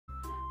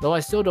Though I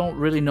still don't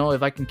really know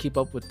if I can keep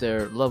up with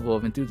their level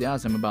of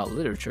enthusiasm about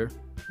literature.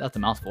 That's a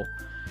mouthful.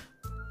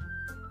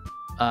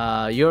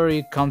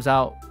 Yuri comes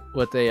out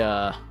with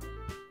a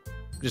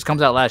just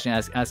comes out last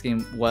and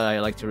asking what I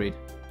like to read.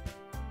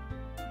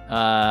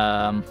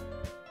 I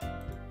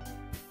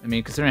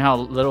mean, considering how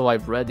little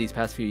I've read these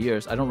past few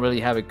years, I don't really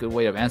have a good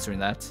way of answering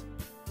that.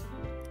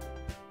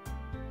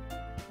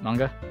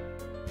 Manga?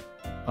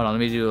 Hold on, let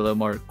me do a little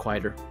more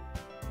quieter.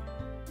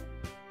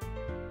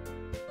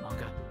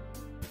 Manga.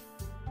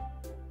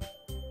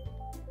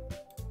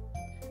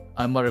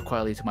 I mutter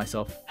quietly to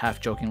myself, half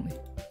jokingly.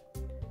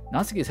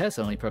 Natsuki's head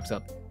suddenly perks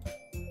up.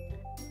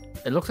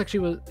 It looks like she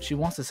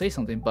wants to say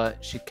something,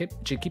 but she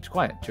keeps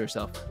quiet to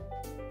herself.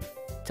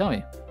 Tell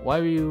me, why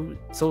were you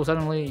so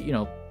suddenly,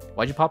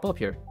 why'd you pop up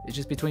here? It's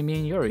just between me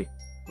and Yuri.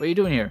 What are you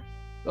doing here?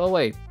 Go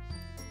away.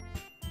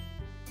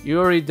 You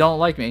already don't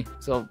like me,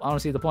 so I don't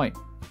see the point.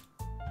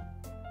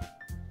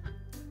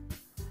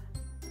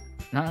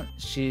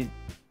 She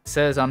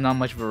says I'm not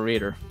much of a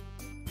reader.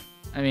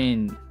 I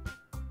mean,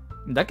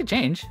 that could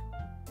change.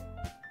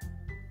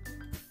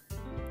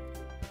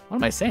 What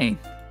am I saying?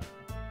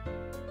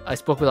 I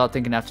spoke without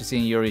thinking after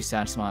seeing Yuri's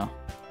sad smile.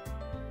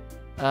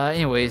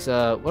 Anyways,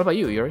 what about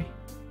you, Yuri?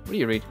 What do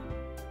you read?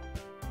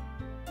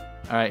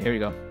 Alright, here we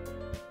go.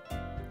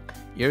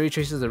 Yuri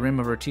traces the rim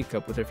of her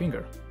teacup with her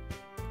finger.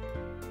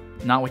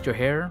 Not with your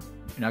hair?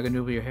 You're not gonna do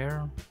it with your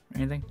hair or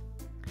anything?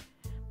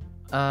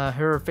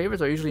 Her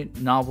favorites are usually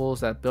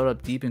novels that build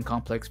up deep and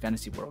complex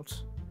fantasy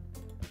worlds.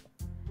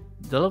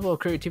 The level of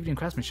creativity and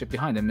craftsmanship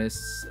behind them is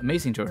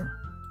amazing to her.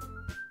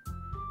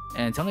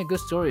 And telling a good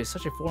story in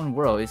such a foreign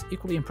world is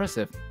equally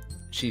impressive,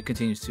 she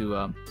continues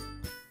to,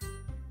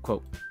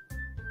 quote.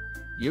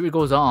 Yuri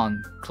goes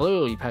on,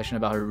 clearly passionate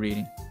about her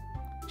reading.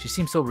 She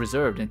seems so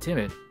reserved and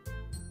timid.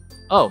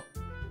 Oh,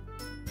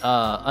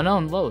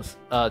 Unknown Lows,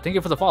 thank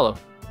you for the follow.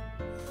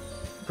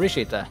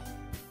 Appreciate that.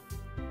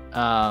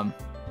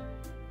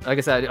 Like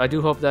I said, I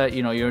do hope that,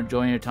 you're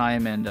enjoying your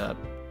time, and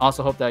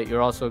also hope that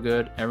you're also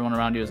good. Everyone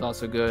around you is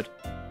also good.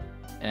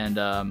 And,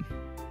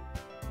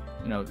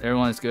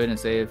 everyone is good and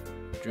safe.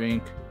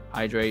 Drink,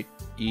 hydrate,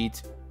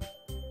 eat,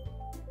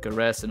 get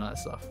rest, and all that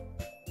stuff.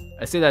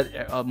 I say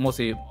that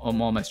mostly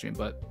on all my stream,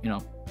 but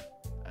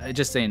I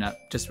just saying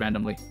that just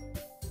randomly.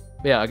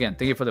 But yeah, again,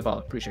 thank you for the follow.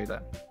 Appreciate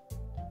that.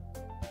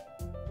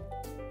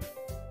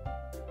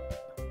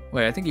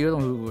 Wait, I think you're the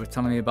one who were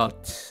telling me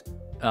about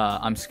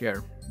I'm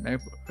Scared.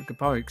 Maybe I could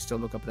probably still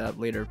look up that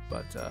later,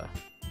 but I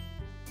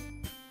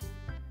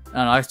don't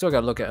know. I still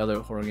gotta look at other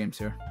horror games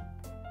here.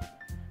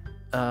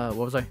 What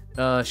was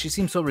I? She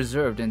seems so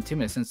reserved and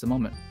timid since the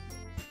moment.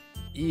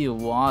 Ew,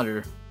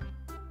 water.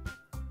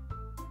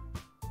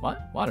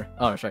 What? Water?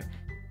 Oh, that's right.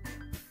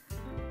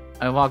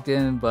 I walked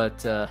in,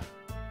 but, oh,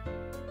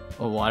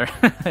 water.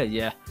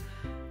 Yeah.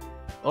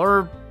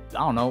 Or, I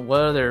don't know,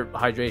 what other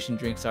hydration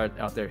drinks are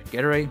out there?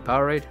 Gatorade?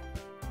 Powerade?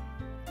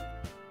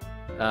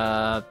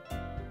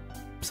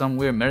 Some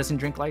weird medicine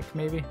drink like,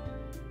 maybe?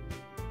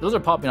 Those are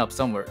popping up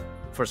somewhere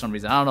for some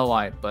reason. I don't know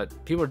why,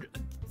 but people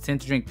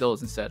tend to drink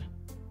those instead.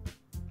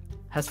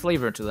 Has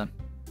flavor to them.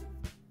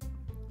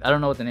 I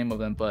don't know what the name of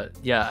them, but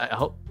yeah, I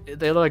hope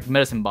they look like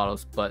medicine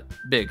bottles, but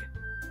big.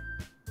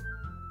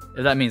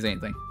 If that means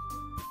anything.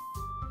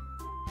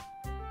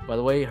 By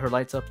the way, her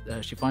lights up.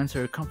 She finds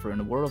her comfort in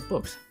the world of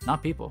books,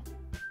 not people.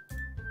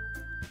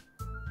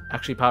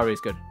 Actually, Powerade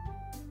is good.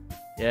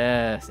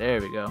 Yes, there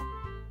we go.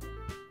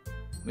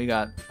 We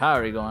got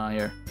Powerade going on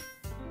here.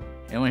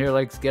 Anyone here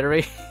likes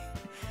Gatorade?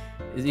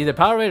 It's either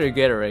Powerade or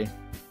Gatorade.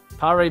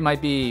 Powerade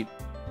might be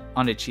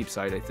on the cheap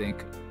side, I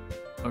think.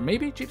 Or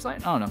maybe cheap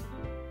side? I don't know.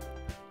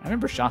 I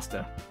remember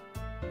Shasta.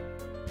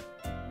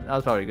 That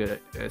was probably good.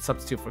 A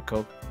substitute for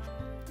Coke.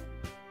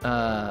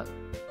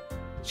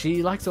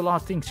 She likes a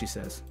lot of things, she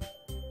says.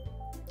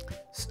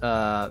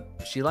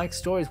 She likes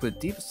stories with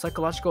deep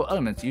psychological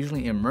elements,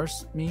 usually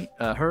immerse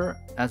her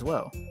as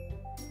well.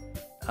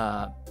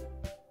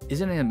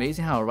 Isn't it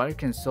amazing how a writer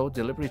can so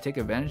deliberately take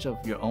advantage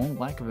of your own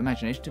lack of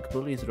imagination to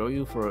completely throw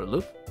you for a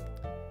loop?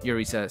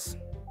 Yuri says.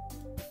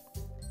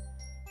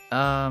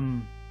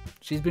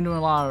 She's been doing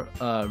a lot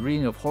of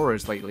reading of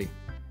horrors lately.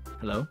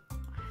 Hello?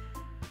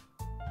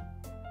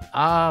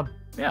 Yeah,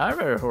 I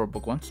read a horror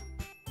book once.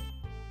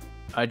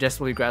 I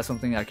desperately grabbed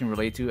something I can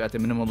relate to at the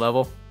minimum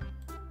level.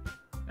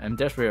 I'm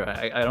desperate.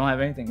 I don't have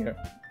anything here.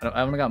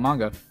 I only got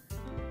manga.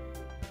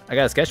 I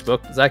got a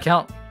sketchbook. Does that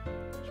count?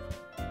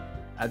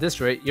 At this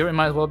rate, Yuri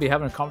might as well be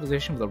having a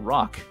conversation with a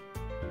rock.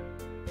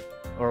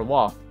 Or a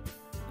wall.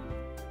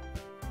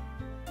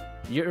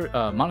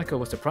 Monica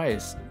was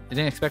surprised. I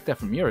didn't expect that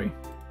from Yuri.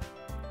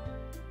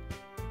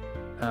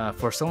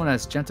 For someone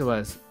as gentle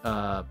as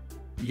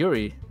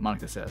Yuri,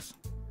 Monica says.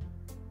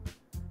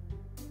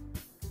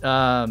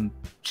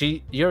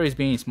 Yuri's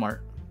being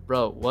smart.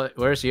 Bro,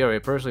 where's Yuri? I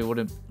personally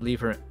wouldn't leave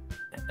her.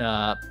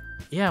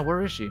 Yeah,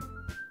 where is she?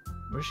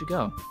 Where'd she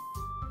go?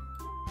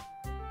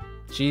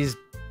 She's,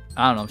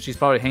 I don't know, she's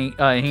probably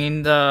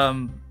hanging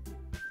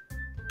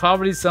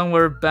probably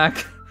somewhere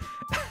back.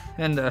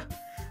 And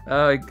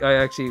I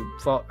actually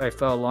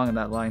fell along in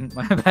that line.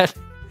 My bad.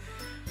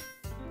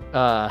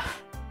 Well,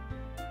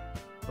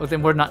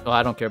 then we're not. Well,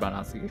 I don't care about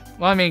Natsuki.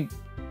 Well, I mean,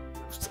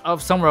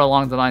 somewhere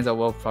along the lines, I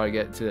will probably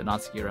get to the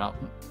Natsuki route.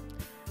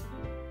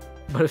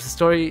 But if the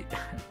story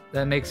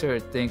that makes her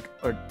think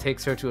or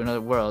takes her to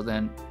another world,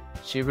 then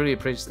she really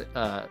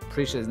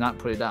appreciates not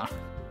put it down.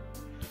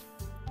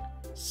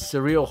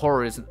 Surreal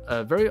horror is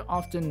very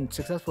often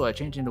successful at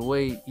changing the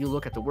way you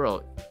look at the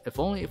world, if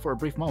only for a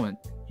brief moment,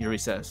 Yuri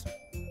says.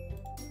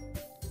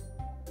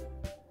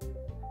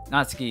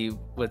 Natsuki,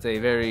 with a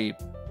very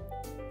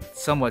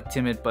somewhat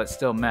timid but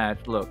still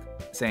mad look,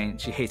 saying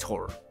she hates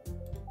horror.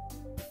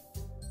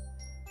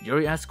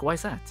 Yuri asks, why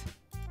is that?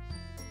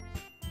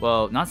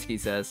 Well, Natsuki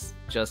says,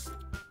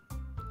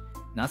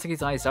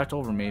 Natsuki's eyes dart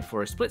over me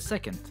for a split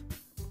second.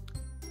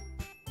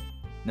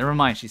 Never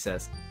mind, she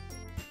says.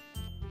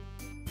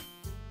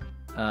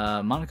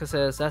 Monica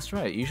says, that's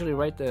right, you usually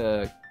write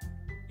the,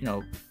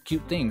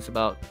 cute things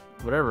about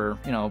whatever,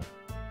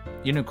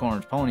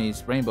 unicorns,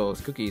 ponies,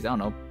 rainbows, cookies, I don't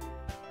know,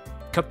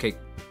 cupcake,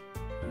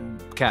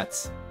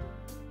 cats,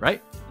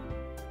 right?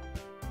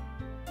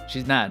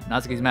 She's mad.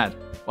 Natsuki's mad.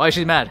 Why is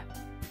she mad?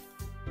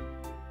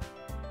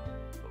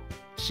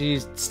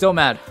 She's still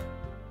mad.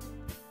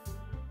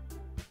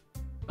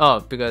 Oh,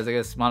 because I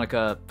guess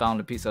Monica found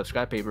a piece of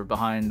scrap paper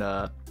behind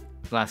the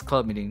last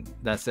club meeting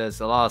that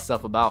says a lot of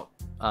stuff about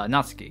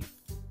Natsuki.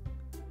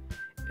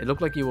 It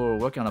looked like you were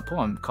working on a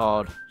poem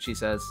called, she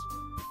says.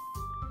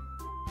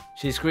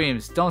 She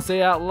screams, don't say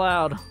it out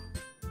loud.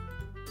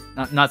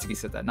 Natsuki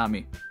said that, not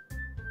me.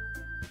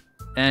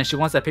 And she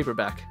wants that paper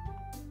back.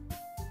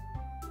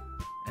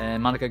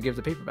 And Monica gives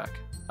the paper back.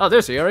 Oh,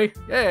 there's Yuri.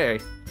 Yay!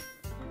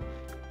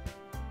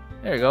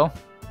 There you go.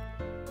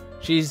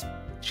 She's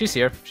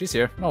here. She's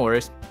here. No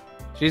worries.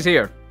 She's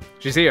here.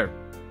 She's here.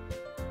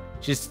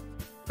 She's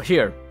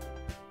here.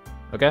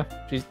 Okay?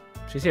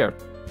 She's here.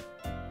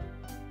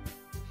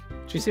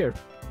 She's here.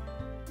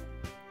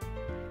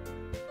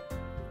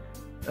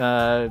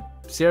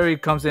 Siri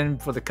comes in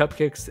for the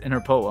cupcakes in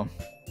her poem.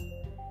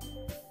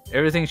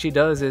 Everything she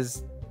does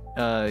is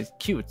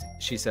cute,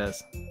 she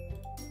says.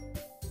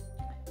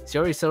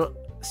 Siri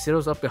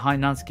settles up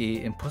behind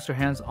Natsuki and puts her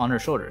hands on her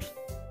shoulders.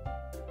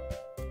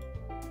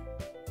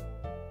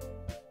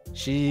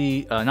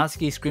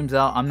 Natsuki screams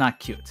out, I'm not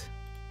cute.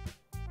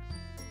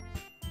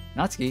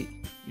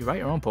 Natsuki, you write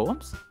your own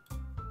poems?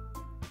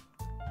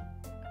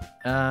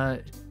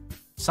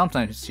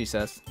 Sometimes, she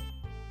says.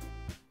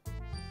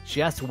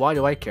 She asks, why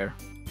do I care?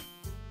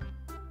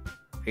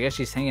 I guess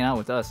she's hanging out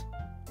with us.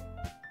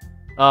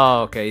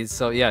 Oh, okay,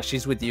 so yeah,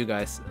 she's with you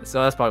guys.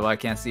 So that's probably why I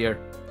can't see her.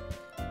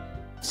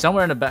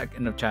 Somewhere in the back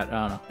in the chat,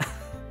 I don't know.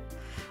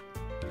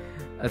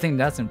 I think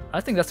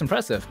that's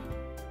impressive.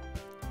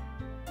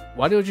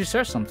 Why don't you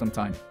share some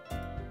sometime?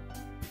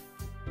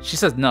 She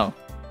says no.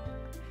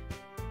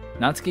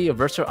 Natsuki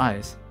averts her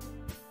eyes.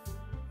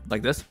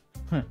 Like this?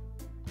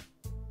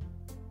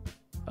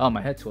 Oh,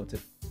 my head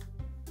tilted.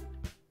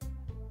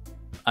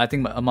 I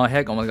think my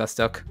head almost got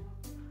stuck.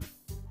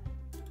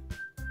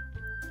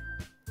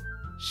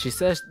 She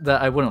says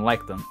that I wouldn't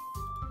like them.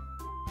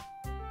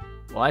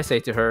 Well, I say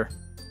to her,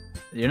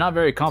 you're not a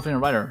very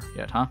confident writer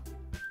yet, huh?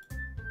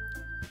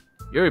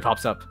 Yuri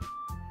pops up.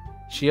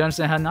 She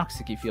understands how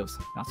Natsuki feels.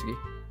 Natsuki?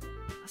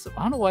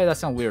 I don't know why that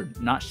sounds weird.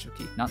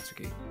 Natsuki.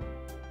 Natsuki.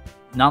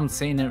 Now I'm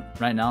saying it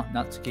right now.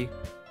 Natsuki.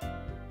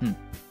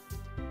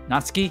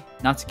 Natsuki?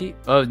 Natsuki?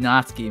 Oh,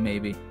 Natsuki,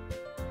 maybe.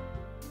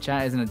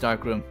 Chat is in a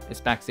dark room. It's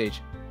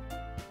backstage.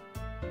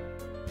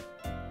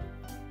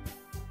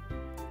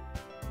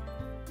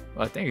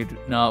 Well, I think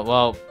no,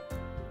 well,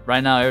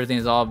 right now everything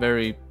is all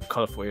very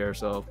colorful here,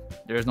 so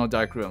there's no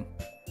dark room.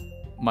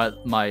 My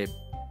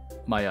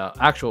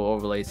actual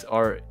overlays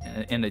are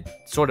in a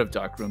sort of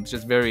dark room. It's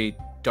just very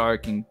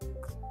dark and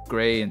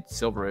gray and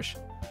silverish.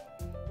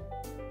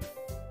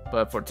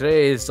 But for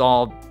today, it's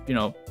all,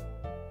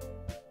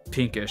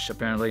 pinkish,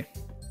 apparently.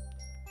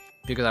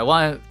 Because I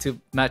wanted to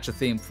match the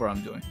theme for what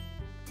I'm doing.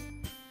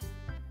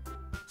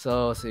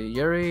 So, let's see.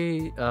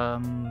 Yuri,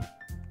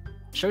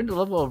 sharing the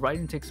level of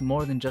writing takes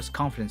more than just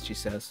confidence, she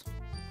says.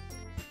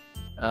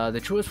 The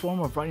truest form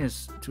of writing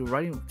is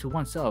writing to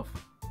oneself,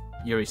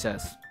 Yuri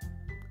says.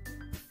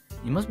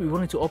 You must be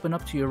willing to open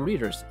up to your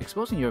readers,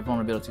 exposing your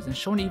vulnerabilities and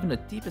showing even the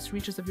deepest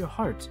reaches of your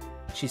heart,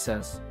 she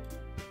says.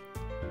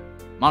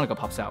 Monica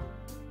pops out.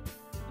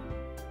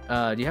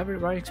 Do you have a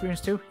writing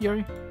experience too,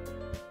 Yuri?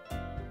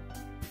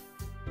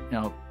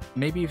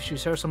 Maybe if you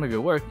share some of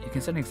your work, you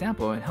can set an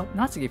example and help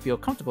Natsuki feel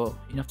comfortable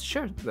enough to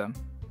share them.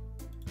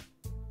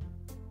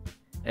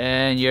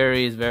 And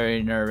Yuri is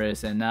very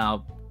nervous, and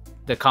now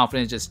the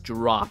confidence just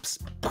drops.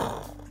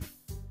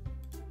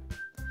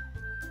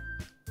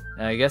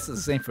 And I guess it's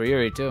the same for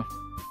Yuri too.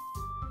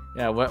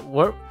 Yeah,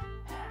 what?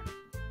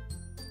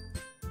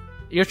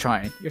 You're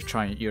trying,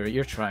 Yuri.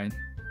 You're trying.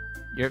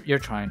 You're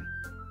trying.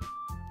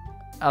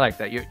 I like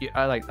that.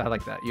 I like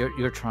that.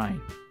 You're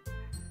trying.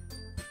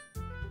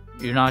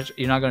 You're not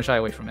gonna shy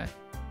away from it.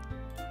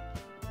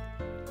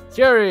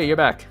 Yuri, you're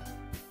back.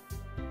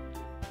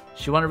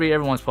 She wanted to read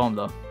everyone's poem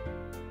though.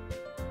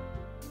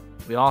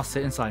 We all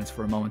sit in silence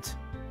for a moment.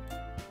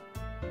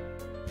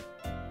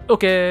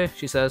 Okay,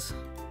 she says.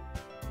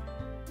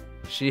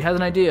 She has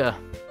an idea.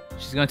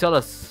 She's gonna tell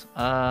us.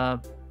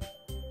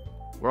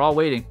 We're all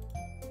waiting.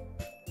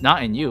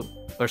 Not in you.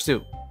 Or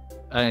Sue.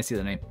 I didn't see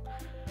the name.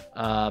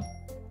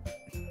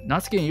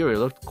 Natsuki and Yuri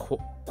looked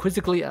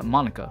quizzically at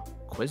Monica.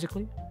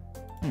 Quizzically?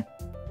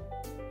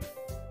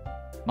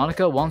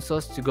 Monica wants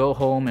us to go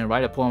home and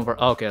write a poem of our...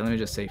 Okay, let me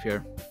just save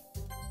here.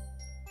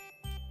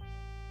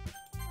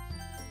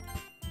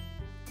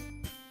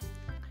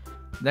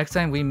 Next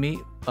time we meet,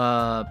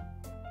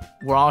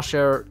 we'll all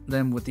share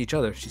them with each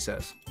other, she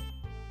says.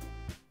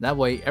 That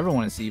way,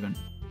 everyone is even.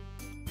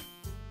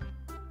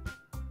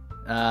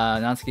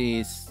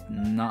 Natsuki's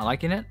not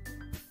liking it.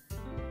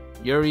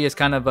 Yuri is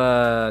kind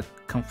of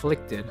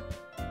conflicted.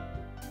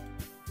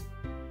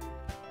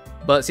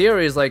 But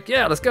Sayori is like,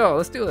 yeah, let's go,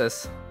 let's do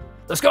this.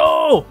 Let's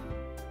go!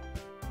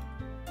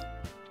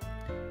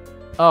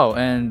 Oh,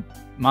 and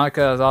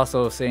Monica is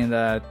also saying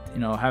that, you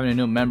know, having a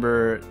new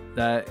member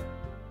that,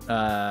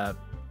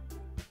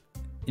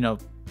 you know,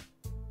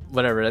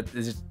 whatever, that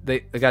is just, they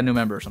got a new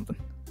member or something.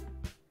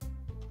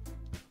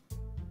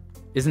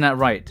 Isn't that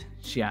right?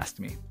 She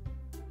asked me.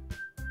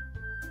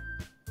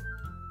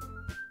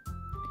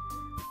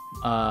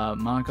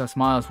 Monica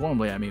smiles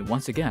warmly at me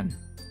once again.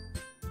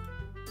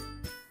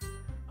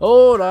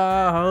 Hold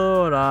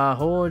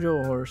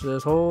your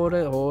horses, hold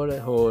it, hold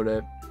it, hold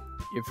it.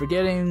 You're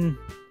forgetting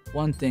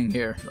one thing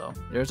here, though.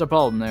 There's a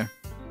problem there.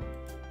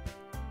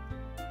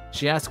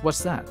 She asks,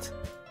 what's that?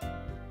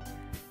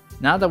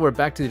 Now that we're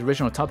back to the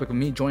original topic of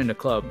me joining the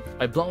club,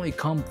 I bluntly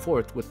come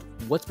forth with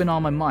what's been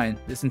on my mind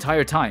this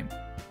entire time.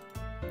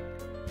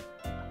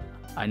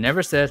 I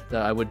never said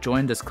that I would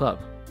join this club.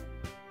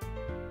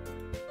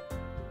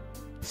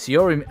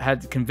 Sayori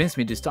had convinced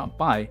me to stop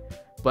by,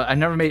 but I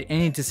never made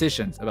any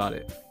decisions about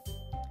it.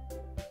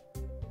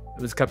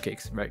 It was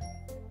cupcakes, right?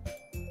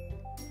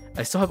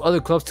 I still have other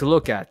clubs to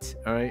look at,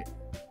 alright?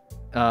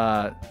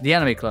 The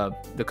anime club,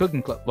 the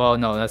cooking club. Well,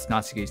 no, that's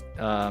Natsuki's.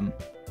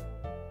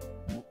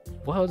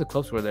 What other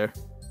clubs were there?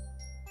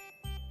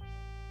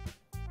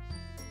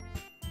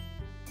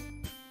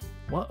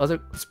 What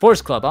other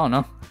sports club? I don't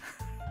know.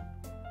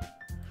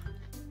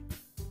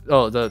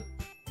 Oh, the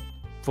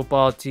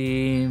football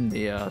team,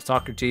 the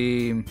soccer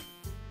team,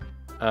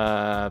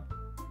 the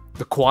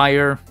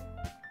choir.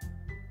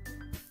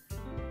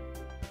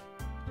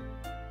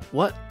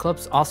 What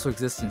clubs also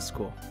exist in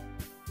school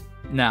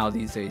now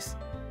these days?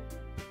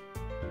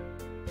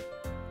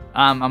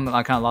 I'm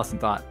kind of lost in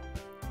thought.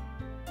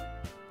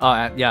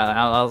 Oh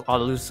yeah, I'll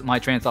lose my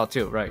train of thought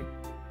too. Right.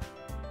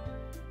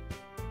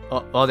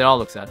 Oh, they all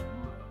look sad.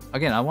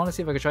 Again, I want to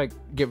see if I can try to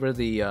get rid of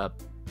the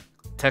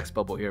text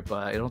bubble here,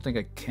 but I don't think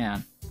I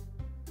can.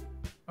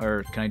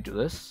 Or can I do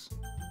this?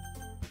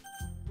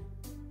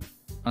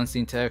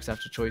 Unseen text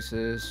after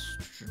choices.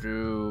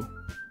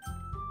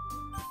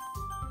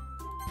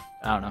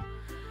 I don't know.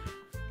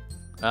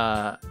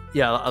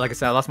 Yeah, like I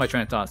said, I lost my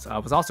train of thoughts. I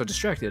was also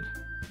distracted,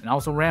 and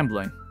also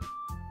rambling.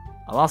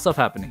 A lot of stuff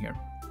happening here.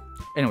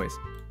 Anyways,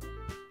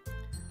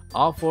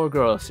 all four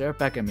girls stare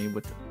back at me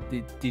with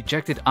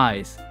dejected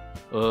eyes.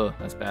 Ugh,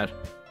 that's bad.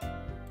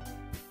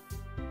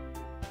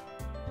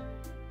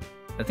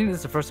 I think this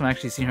is the first time I've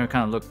actually seen her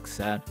kind of look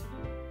sad.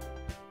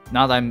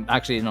 Now that I'm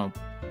actually, you know,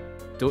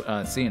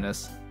 seeing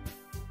this.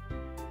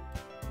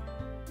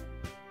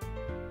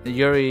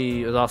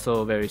 Yuri is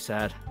also very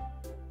sad.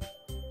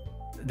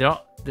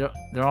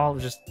 They're all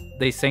just,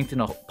 they sank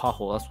in a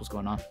pothole. That's what's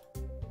going on.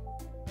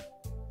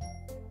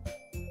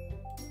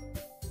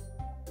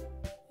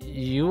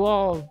 You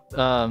all,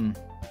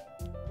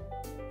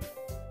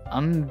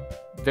 I'm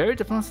very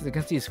defensive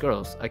against these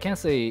girls. I can't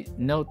say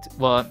no.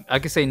 Well, I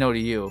can say no to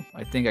you.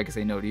 I think I can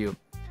say no to you.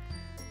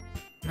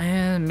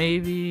 Man,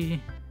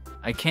 maybe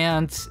I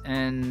can't,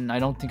 and I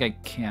don't think I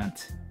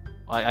can't.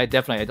 I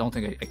definitely, I don't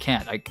think I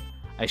can't.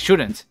 I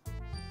shouldn't.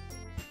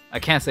 I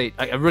can't say.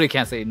 I really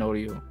can't say no to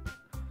you.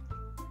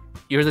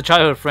 You're the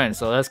childhood friend,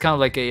 so that's kind of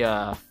like a.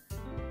 I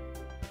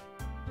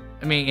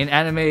mean, in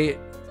anime,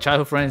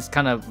 childhood friends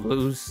kind of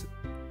lose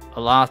a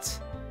lot.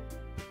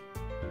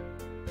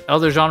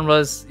 Other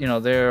genres, you know,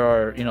 there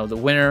are, you know, the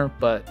winner,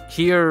 but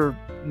here,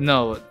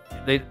 no,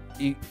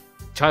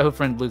 childhood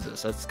friend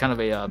loses. That's kind of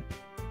a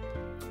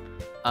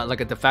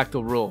like a de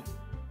facto rule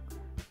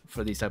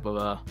for these type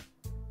of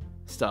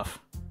stuff.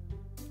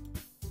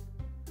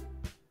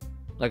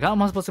 Like, how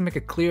am I supposed to make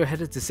a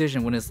clear-headed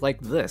decision when it's like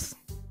this?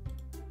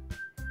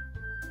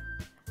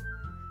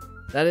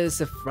 That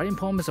is, if writing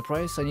poem is a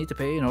price I need to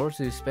pay in order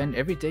to spend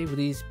every day with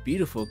these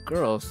beautiful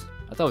girls.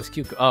 I thought it was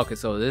cute. Oh, okay,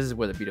 so this is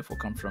where the beautiful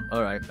come from.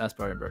 Alright, that's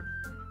part of bird.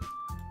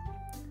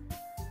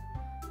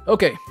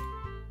 Okay.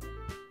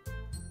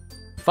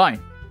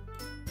 Fine.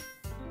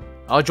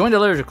 I'll join the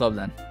literature club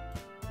then.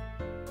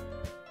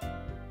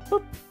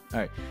 Boop.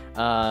 Alright.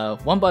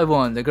 One by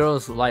one, the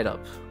girls light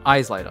up.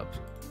 Eyes light up.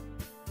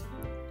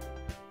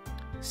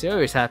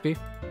 Sayori is happy.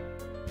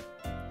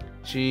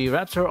 She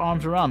wraps her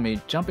arms around me,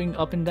 jumping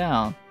up and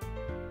down.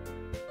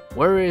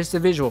 Where is the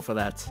visual for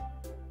that?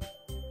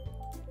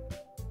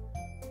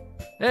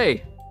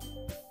 Hey!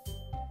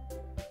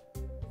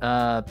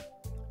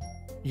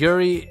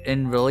 Yuri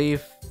in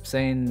relief,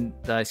 saying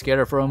that I scared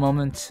her for a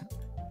moment.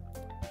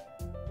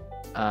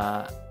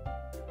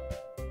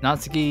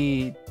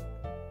 Natsuki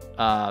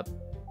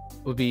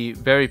would be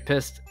very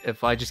pissed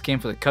if I just came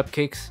for the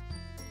cupcakes.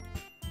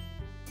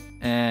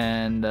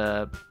 And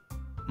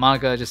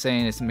Monica just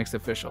saying it's mixed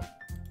official.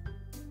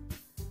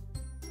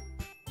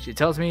 She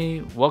tells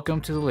me,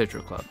 welcome to the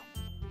Literature Club.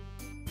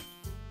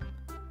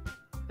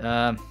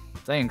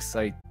 Thanks,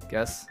 I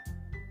guess.